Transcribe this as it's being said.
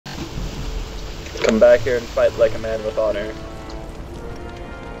Come back here and fight like a man with honor.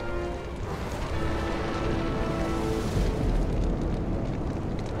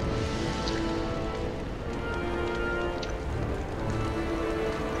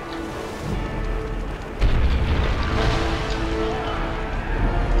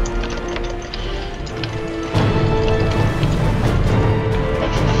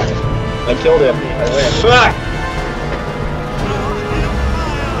 I killed him. I win. Fuck!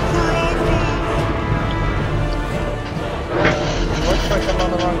 Looks like I'm on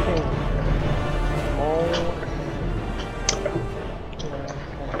the wrong team. Oh.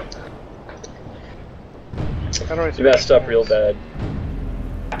 How do I You messed up real bad.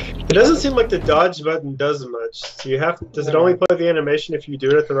 It doesn't seem like the dodge button does much. Do you have? Does it only play the animation if you do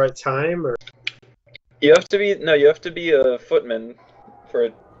it at the right time, or? You have to be you have to be a footman for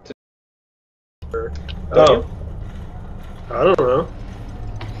it to. Oh. I don't know.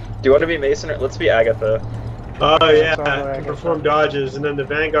 Do you want to be Mason or let's be Agatha? Oh yeah, Agatha. can perform dodges, and then the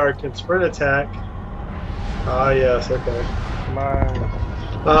Vanguard can sprint attack. Ah yes, okay.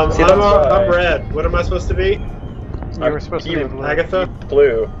 See, I'm red. What am I supposed to be? You were supposed to be blue. Agatha?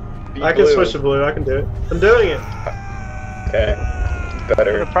 Blue. Be I can blue. switch to blue, I can do it. I'm doing it! Okay.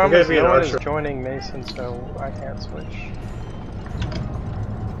 Better. The problem is be an no one is archer. joining Mason, so I can't switch.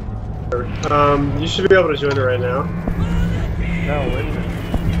 You should be able to join it right now. No, wait a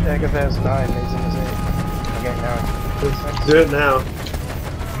minute. Agatha has 9, Mason is 8. Okay, now Let's do it now.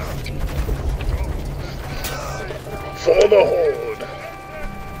 For the Horde!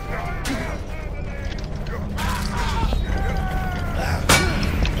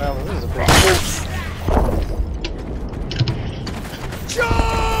 Wow, this is a big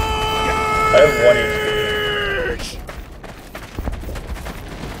I have 1 HP.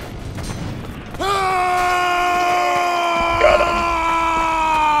 Got him.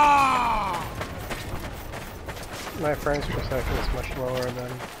 My frames per second is much lower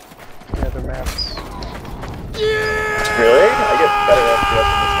than the other maps. Really? I get better FPS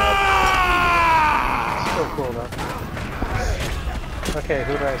Still cool though. Okay,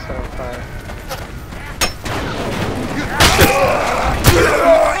 who do I set on fire? in this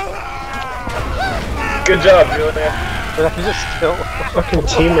map. Good job, Julia. Did I just kill? Fucking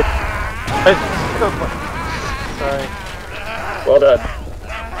teammate. I just killed my... Sorry. Well done.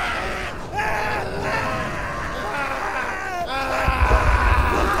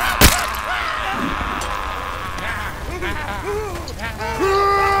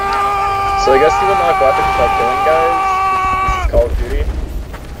 So I guess you unlock weapons by killing guys? This is Call of Duty?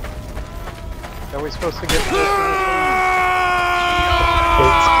 Are we supposed to get to this?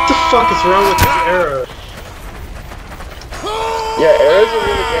 What the fuck is wrong with this arrow? Yeah, arrows are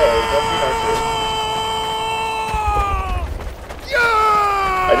really good. Don't be archers.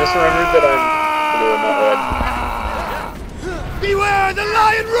 I just remembered that I'm blue and not red. Beware the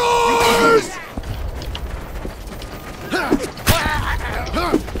lion roars!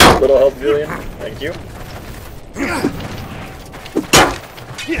 Little help, Julian. Thank you.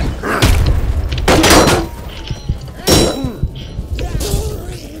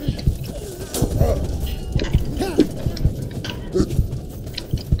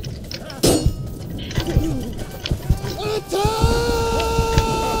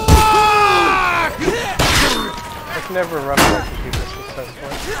 I can never run away from people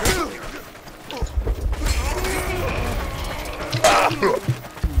successfully.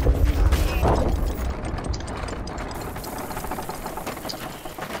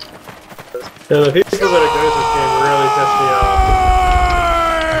 Yeah, the people that are good at this game really piss me off.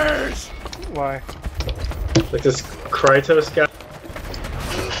 Why? Like this Kratos guy.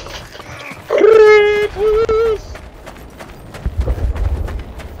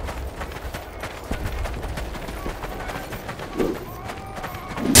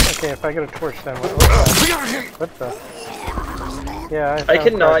 Okay, if I get a torch then what the? Yeah, I found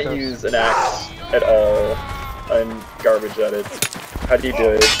cannot Kratos. use an axe at all. I'm garbage at it. How do you do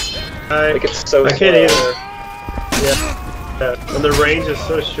it? Like it's so I can't slow. either. Yeah. And the range is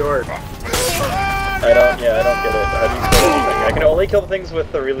so short. I don't get it. How do you kill anything? I can only kill things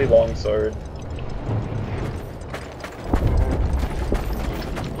with a really long sword.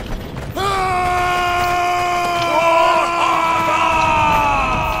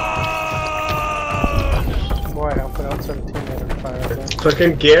 Boy, I'll put out 17 minute fire again.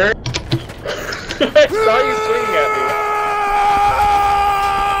 Fucking Gary. I saw you swinging at me.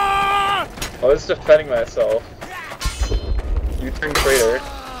 I was defending myself. You turned traitor.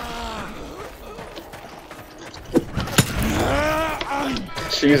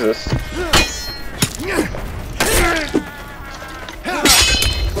 Jesus.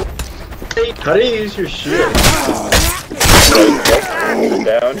 How do you use your shield?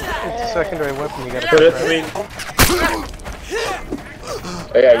 Down. It's a secondary weapon, you gotta But put it, right. I mean,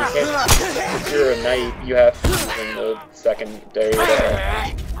 Oh yeah, you can't. If you're a knight, you have to use in the secondary.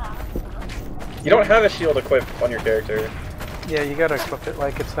 You don't have a shield equipped on your character. Yeah, you gotta equip it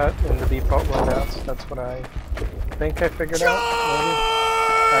like it's not in the default loadouts. That's what I think I figured out.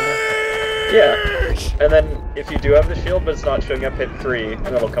 Maybe. Yeah. And then if you do have the shield, but it's not showing up, hit 3, and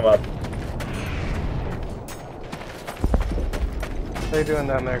it'll come up. How you doing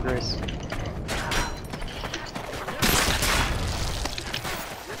down there, Grace?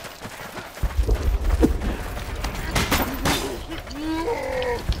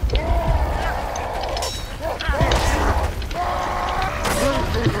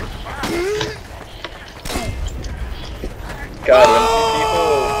 God, when people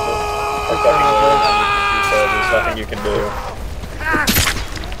are fucking around with there's nothing you can do.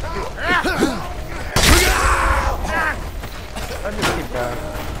 I just keep going.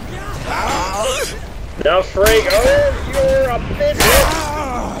 Now, Frank, oh, you're a bitch!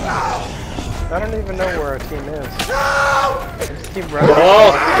 I don't even know where our team is. I just keep running.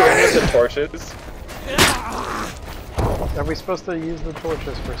 Oh, with the torches. Are we supposed to use the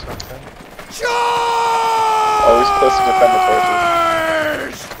torches for something? Always supposed to defend the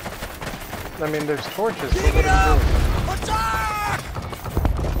torches. I mean, there's torches, but what are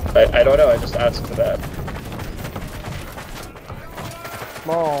we doing? I don't know, I just asked for that.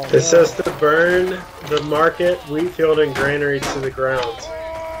 Small. it says to burn the market, wheat field, and granary to the ground.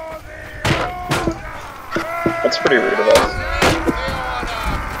 That's pretty rude of us.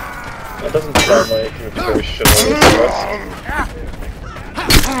 That doesn't sound like it's very chivalrous of us.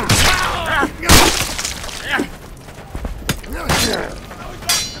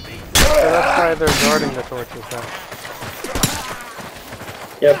 So that's why they're guarding the torches then.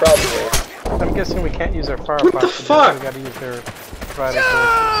 Yeah, probably. I'm guessing we can't use our fire What the pots. fuck? We gotta use their provided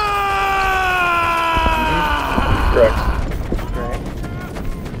torches. Correct. Great.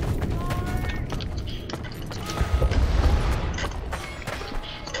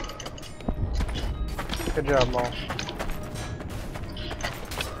 Good job, Maul.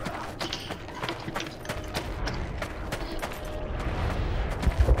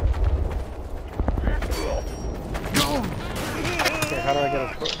 Okay, how do I get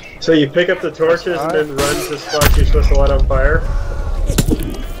a torch? So you pick up the torches and then run to spots you're supposed to light on fire?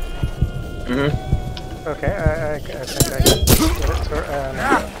 Mm-hmm. Okay, I think I get it.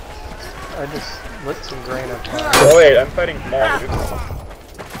 I just lit some grain on fire. Oh wait, I'm fighting Maul, dude.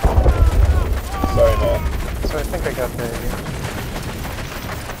 Sorry, Maul. So I think I got the idea.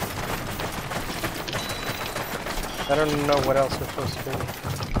 I don't know what else we're supposed to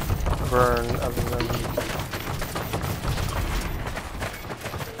burn other than...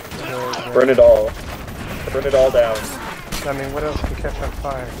 Burn it all. Burn it all down. I mean, what else can catch on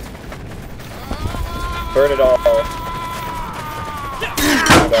fire? Burn it all. Burn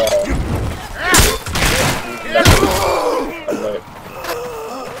it all. Nothing. I'm lit.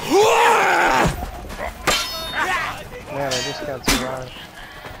 Man, I just can't survive.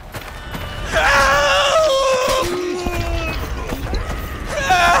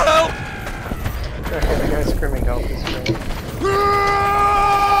 Okay, the guy screaming help is great.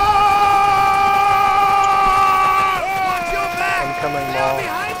 I'm coming, Maul.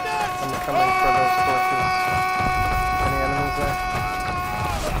 I'm coming for those torches. Any enemies there?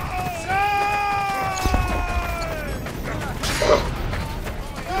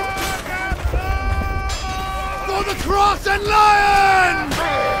 For the cross and lion!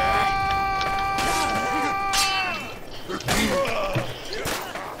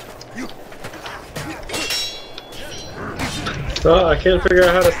 Oh, I can't figure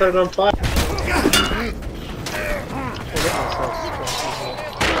out how to set it on fire.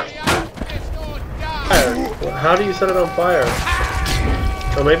 How do you set it on fire?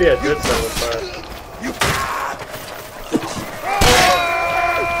 Oh, maybe I did set it on fire.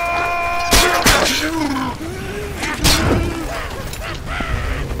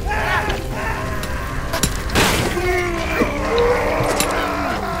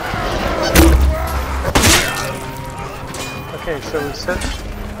 Okay, so we set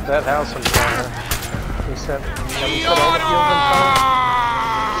that house on fire. Have we set all the fields on fire?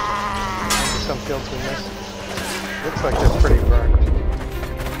 Maybe some fields we missed. Looks like they're pretty burned.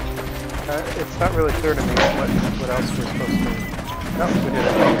 It's not really clear to me what else we're supposed to do. No, we did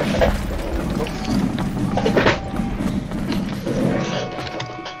it. Cool.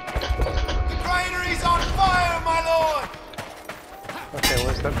 Granary's on fire, my lord! Okay,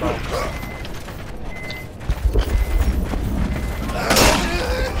 where's that bomb?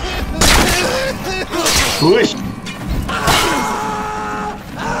 Whoosh!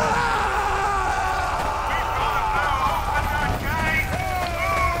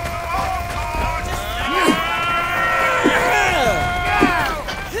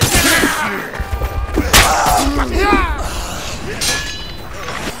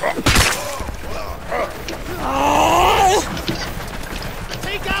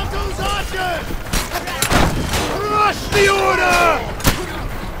 Take out those archers! Rush the order!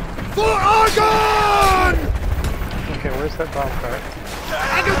 For Argon! Okay, where's that bomb cart?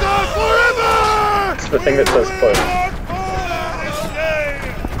 Agathon forever! It's the thing that says push.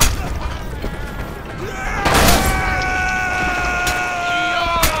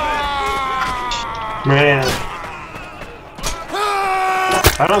 Man.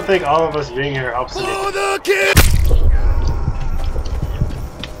 I don't think all of us being here helps me. For the king!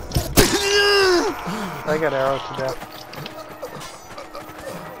 I got arrowed to death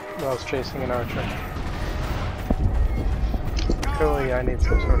while I was chasing an archer. Clearly I need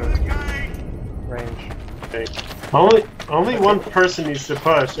some sort of range. Okay. Only one person needs to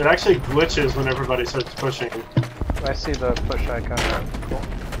push. It actually glitches when everybody starts pushing. I see the push icon. Cool.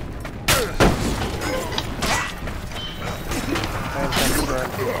 I intend to burn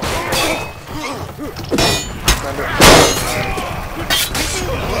people.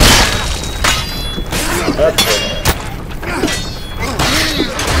 That's it.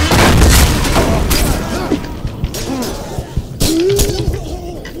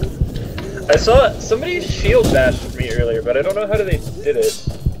 I saw somebody shield bashed me earlier, but I don't know how they did it.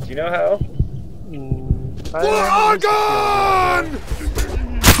 Do you know how? For Argon!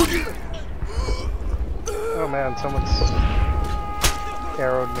 Oh man, someone's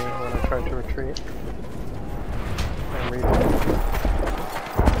arrowed me when I tried to retreat. I'm reading.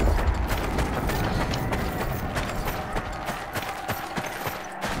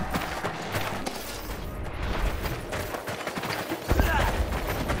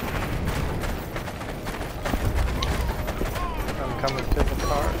 I'm coming to the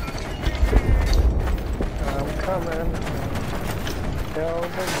car. I'm coming. Tell the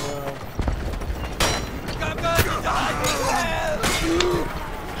world.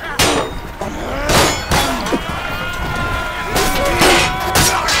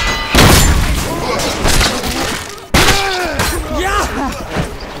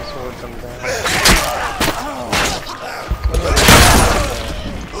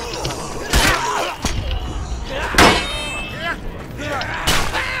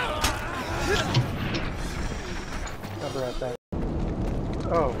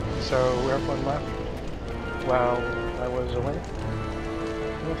 Oh, so everyone left while I was away?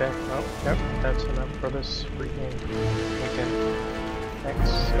 Okay, well, yep, that's enough for this free game. Okay,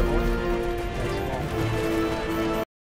 thanks everyone. Thanks all.